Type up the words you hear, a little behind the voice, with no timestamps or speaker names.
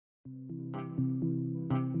Dan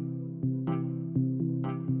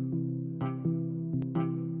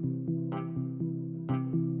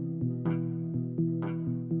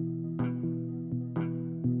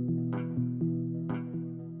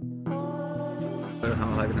gaan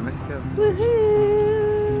we lekker naar Mexico.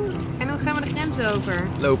 Woehoe! En hoe gaan we de grens over?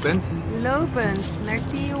 Lopend. Lopend naar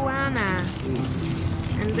Tijuana.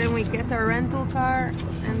 And then we get our rental car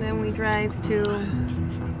and then we drive to...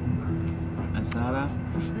 Ensenada?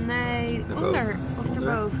 Nee, onder of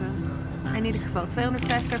erboven. In ieder geval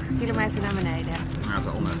 285 kilometer naar beneden. Ja, het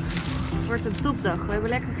is onder. Het wordt een topdag. We hebben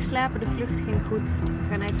lekker geslapen, de vlucht ging goed. We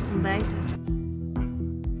gaan even ontbijten.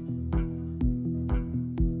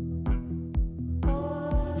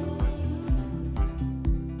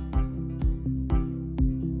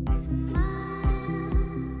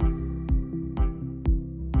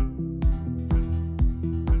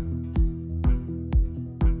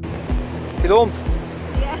 Je hond.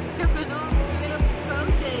 Ja, ik heb een hond. Ze wil op de schoot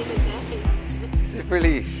de hele tijd. Super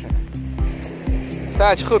lief.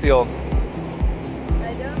 Staat je goed, die hond? I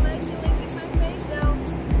don't like you licking my face though.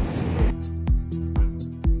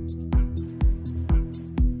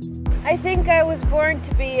 I think I was born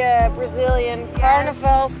to be a Brazilian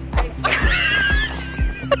carnival.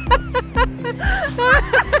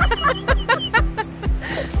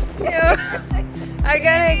 I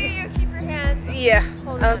gotta. You keep your hands. Yeah.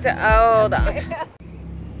 Hold on.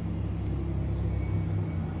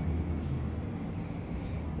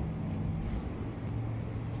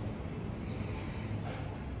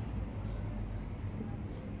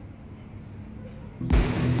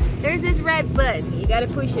 There's this red button. You gotta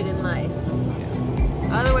push it in life.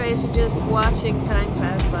 Otherwise, you're just watching time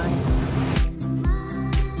pass by.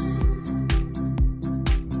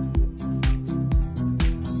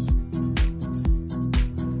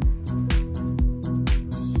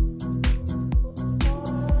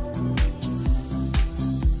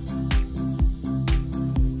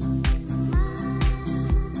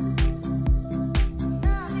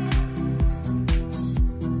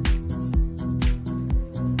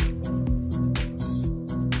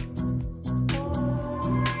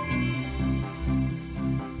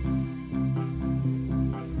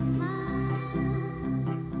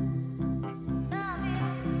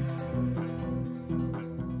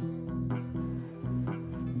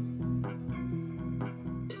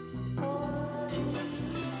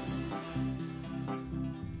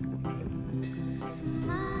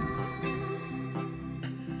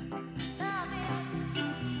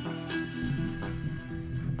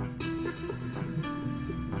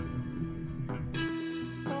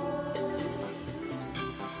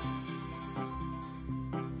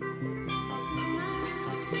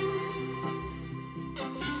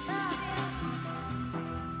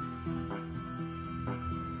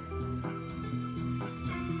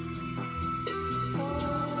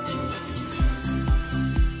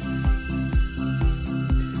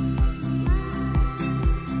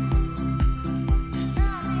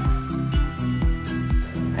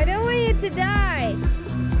 To die.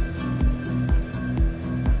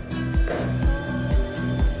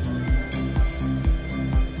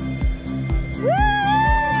 Woo!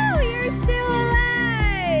 You're still alive.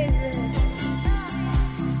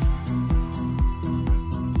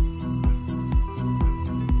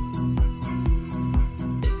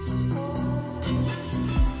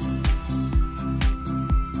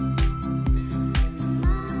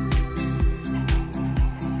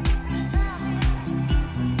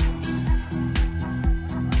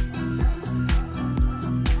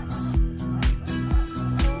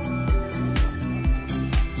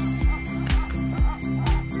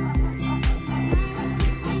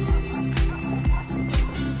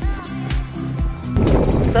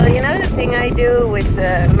 So you know the thing I do with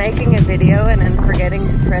making a video and then forgetting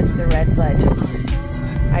to press the red button?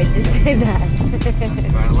 I just say that.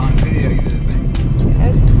 Quite a long video you did,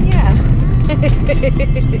 think. Yeah.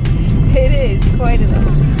 It is quite a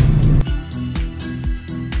lot.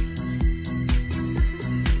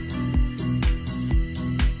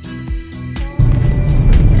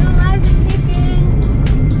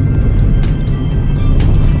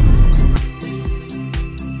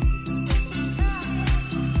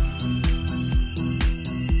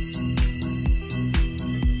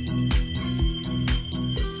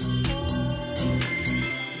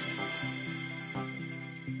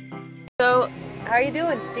 So, how are you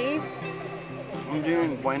doing, Steve? I'm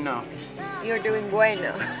doing bueno. You're doing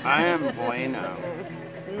bueno. I am bueno.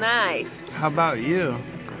 Nice. How about you?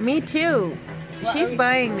 Me too. She's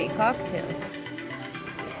buying me cocktails.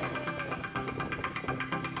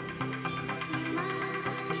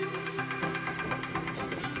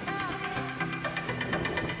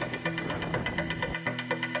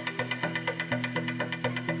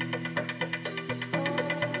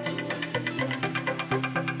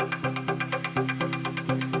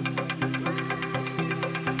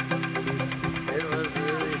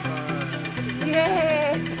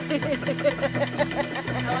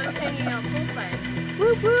 was hanging out poolside.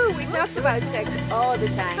 Woo woo! We talked about sex all the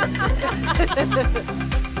time.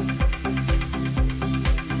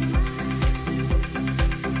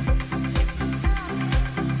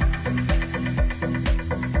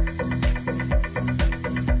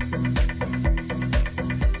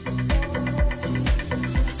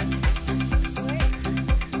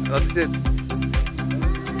 What's it?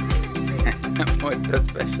 What's so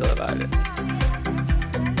special about it?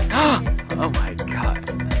 Oh my god.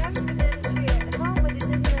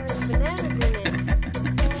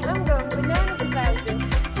 I'm going bananas about this.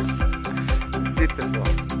 Beautiful.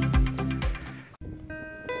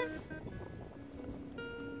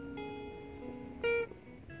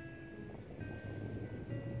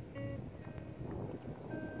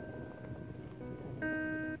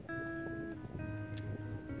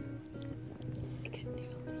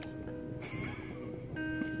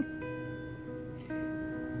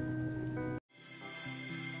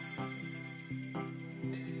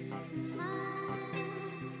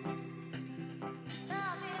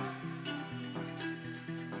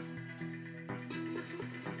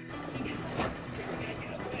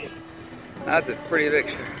 That's a pretty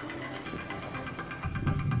picture.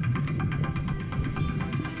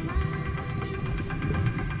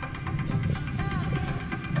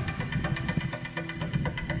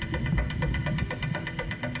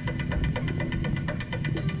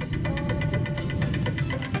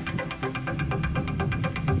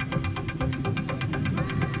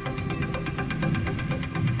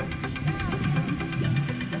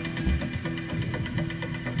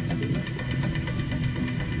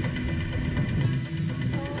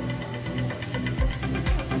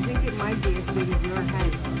 It might be as big as your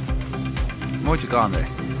head. Mucho grande.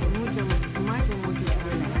 Mucho grande.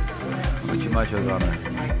 Mucho grande.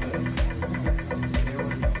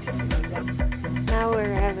 Now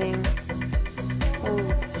we're having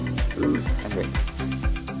Food and drinks.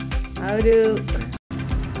 how do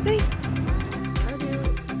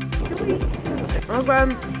okay.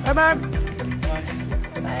 Bye bye.